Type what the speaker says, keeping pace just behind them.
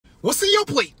What's in your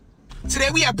plate? Today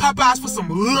we at Popeyes for some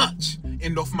lunch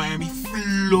in North Miami,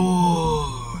 Florida.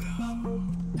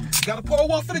 Gotta pour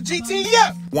one for the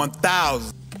GTF.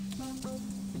 1,000.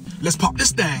 Let's pop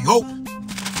this thing open.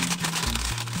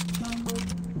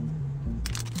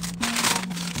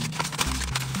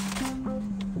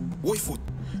 Wait for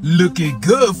Looking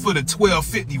good for the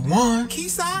 12.51.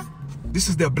 Keysa? This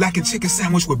is their blackened chicken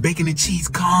sandwich with bacon and cheese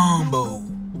combo.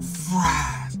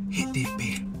 Fries. Hit that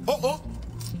bit.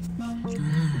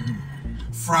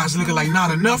 Fries looking like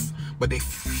not enough, but they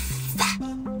fat.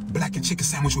 Blackened chicken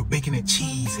sandwich with bacon and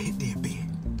cheese. Hit that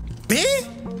bit. Big?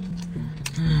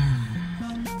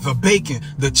 The bacon,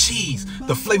 the cheese,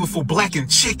 the flavorful blackened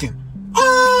chicken.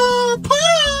 Oh,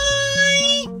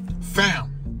 pie!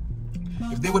 Fam,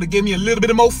 if they would have given me a little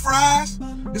bit of more fries,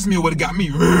 this meal would have got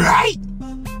me right.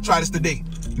 Try this today,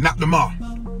 not tomorrow.